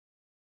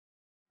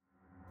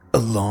A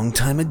long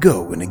time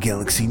ago in a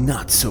galaxy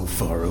not so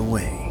far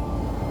away.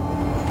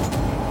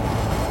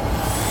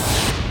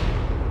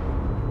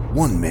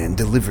 One man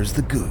delivers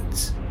the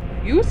goods.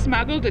 You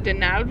smuggled a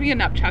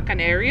Denalrian up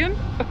Chakanarian?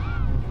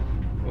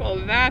 Well,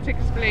 that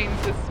explains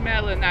the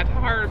smell in that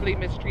horribly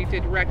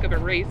mistreated wreck of a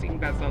racing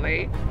vessel,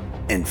 eh?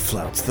 And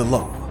flouts the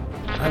law.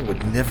 I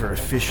would never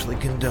officially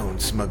condone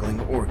smuggling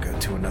Orca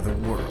to another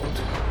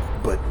world,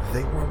 but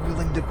they were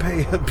willing to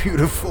pay a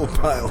beautiful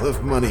pile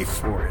of money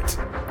for it.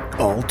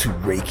 All to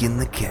rake in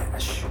the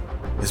cash.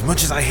 As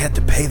much as I had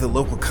to pay the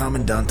local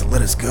commandant to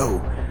let us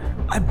go,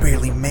 I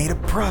barely made a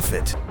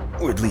profit.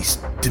 Or at least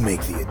to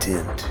make the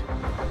attempt.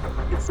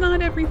 It's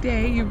not every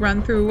day you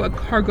run through a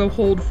cargo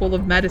hold full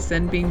of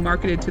medicine being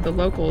marketed to the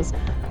locals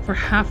for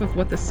half of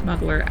what the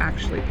smuggler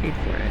actually paid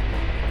for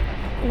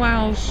it,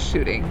 while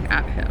shooting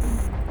at him.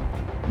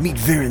 Meet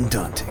Varen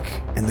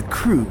Dantic and the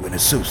crew and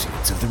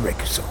associates of the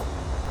Rekusan.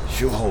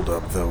 She'll hold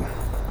up, though.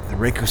 The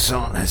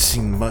Rekusan has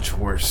seen much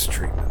worse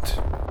treatment.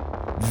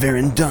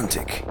 Varen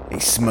Dantic, a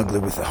smuggler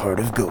with a heart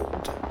of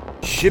gold.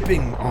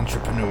 Shipping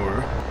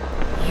entrepreneur.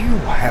 You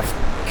have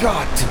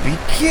got to be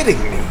kidding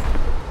me!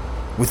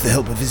 With the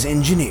help of his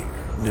engineer,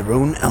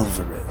 Neron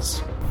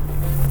Alvarez.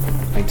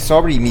 I'm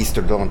sorry,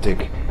 Mr.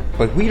 Dantic,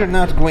 but we are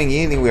not going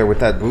anywhere with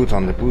that brute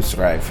on the boost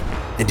drive.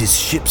 And his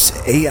ship's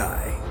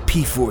AI,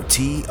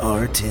 P4T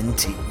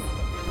R10T.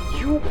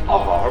 You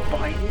are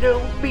by no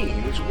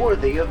means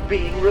worthy of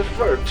being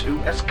referred to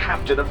as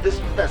captain of this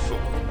vessel,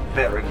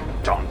 Varen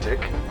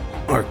Dantic.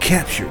 Are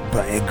captured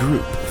by a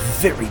group of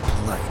very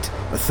polite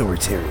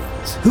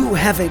authoritarians who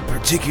have a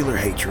particular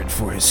hatred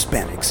for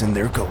Hispanics and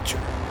their culture.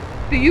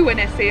 The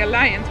UNSA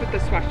alliance with the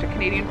Swashta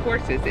Canadian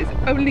forces is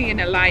only an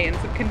alliance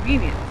of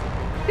convenience.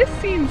 This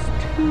seems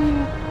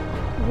too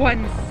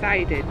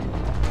one-sided.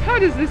 How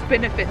does this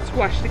benefit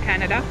Swashta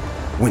Canada?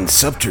 When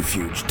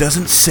subterfuge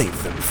doesn't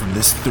save them from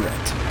this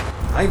threat.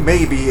 I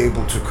may be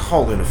able to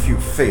call in a few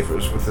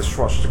favors with the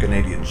Swashta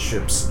Canadian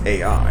ship's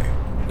AI.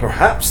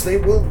 Perhaps they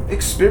will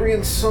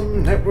experience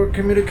some network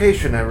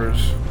communication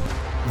errors.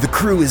 The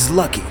crew is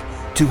lucky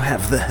to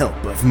have the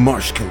help of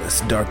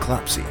Marshkalis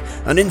Darklopsy,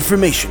 an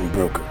information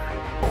broker.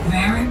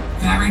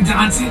 Varen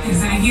Dantic,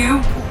 is that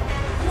you?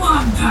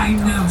 Long time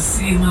no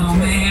see, little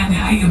man.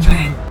 How you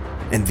been?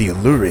 And the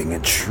alluring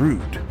and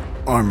shrewd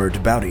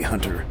armored bounty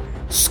hunter,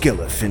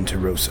 Skilla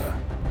Finterosa.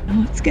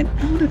 Now let's get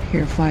out of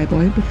here,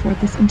 Flyboy, before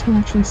this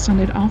intellectually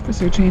stunted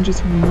officer changes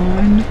her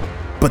mind.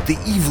 But the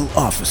evil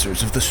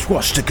officers of the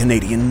Swashta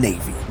Canadian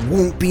Navy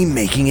won't be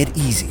making it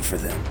easy for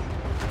them.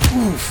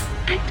 Oof.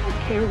 I don't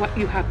care what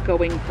you have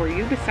going for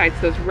you besides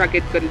those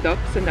rugged good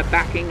looks and the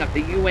backing of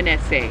the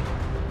UNSA.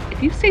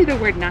 If you say the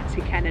word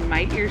Nazi can in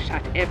my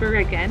earshot ever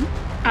again,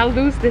 I'll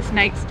lose this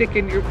nightstick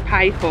in your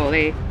pie hole,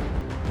 eh?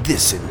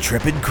 This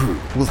intrepid crew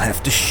will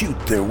have to shoot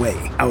their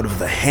way out of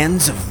the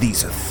hands of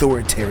these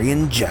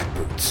authoritarian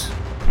jackboots.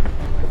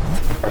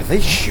 Are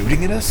they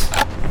shooting at us?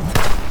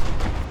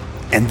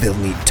 And they'll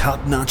need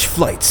top-notch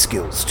flight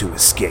skills to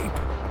escape.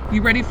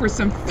 You ready for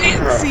some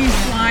fancy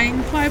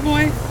flying,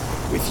 Flyboy?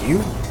 With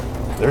you?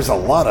 There's a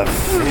lot of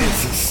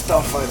fancy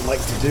stuff I'd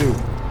like to do.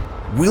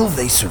 Will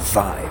they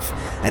survive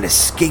an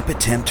escape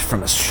attempt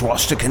from a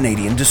Swashta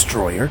Canadian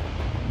destroyer?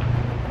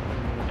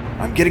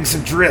 I'm getting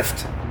some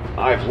drift.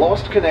 I've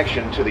lost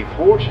connection to the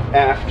port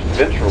aft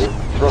ventral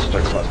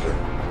thruster cluster.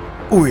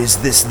 Or is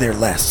this their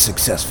last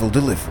successful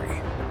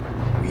delivery?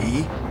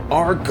 We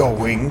are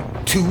going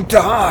to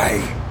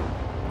die.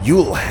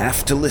 You'll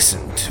have to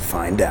listen to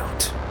find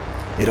out.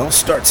 It all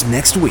starts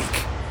next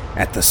week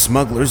at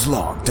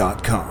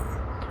thesmugglerslog.com.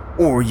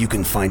 Or you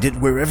can find it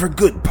wherever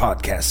good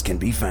podcasts can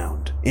be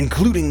found,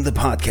 including the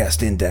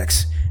Podcast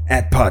Index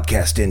at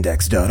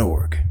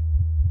podcastindex.org.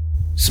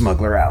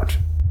 Smuggler out.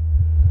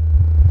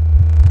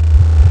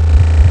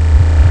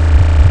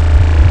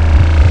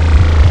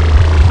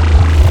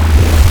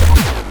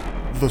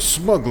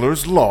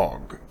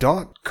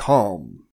 thesmugglerslog.com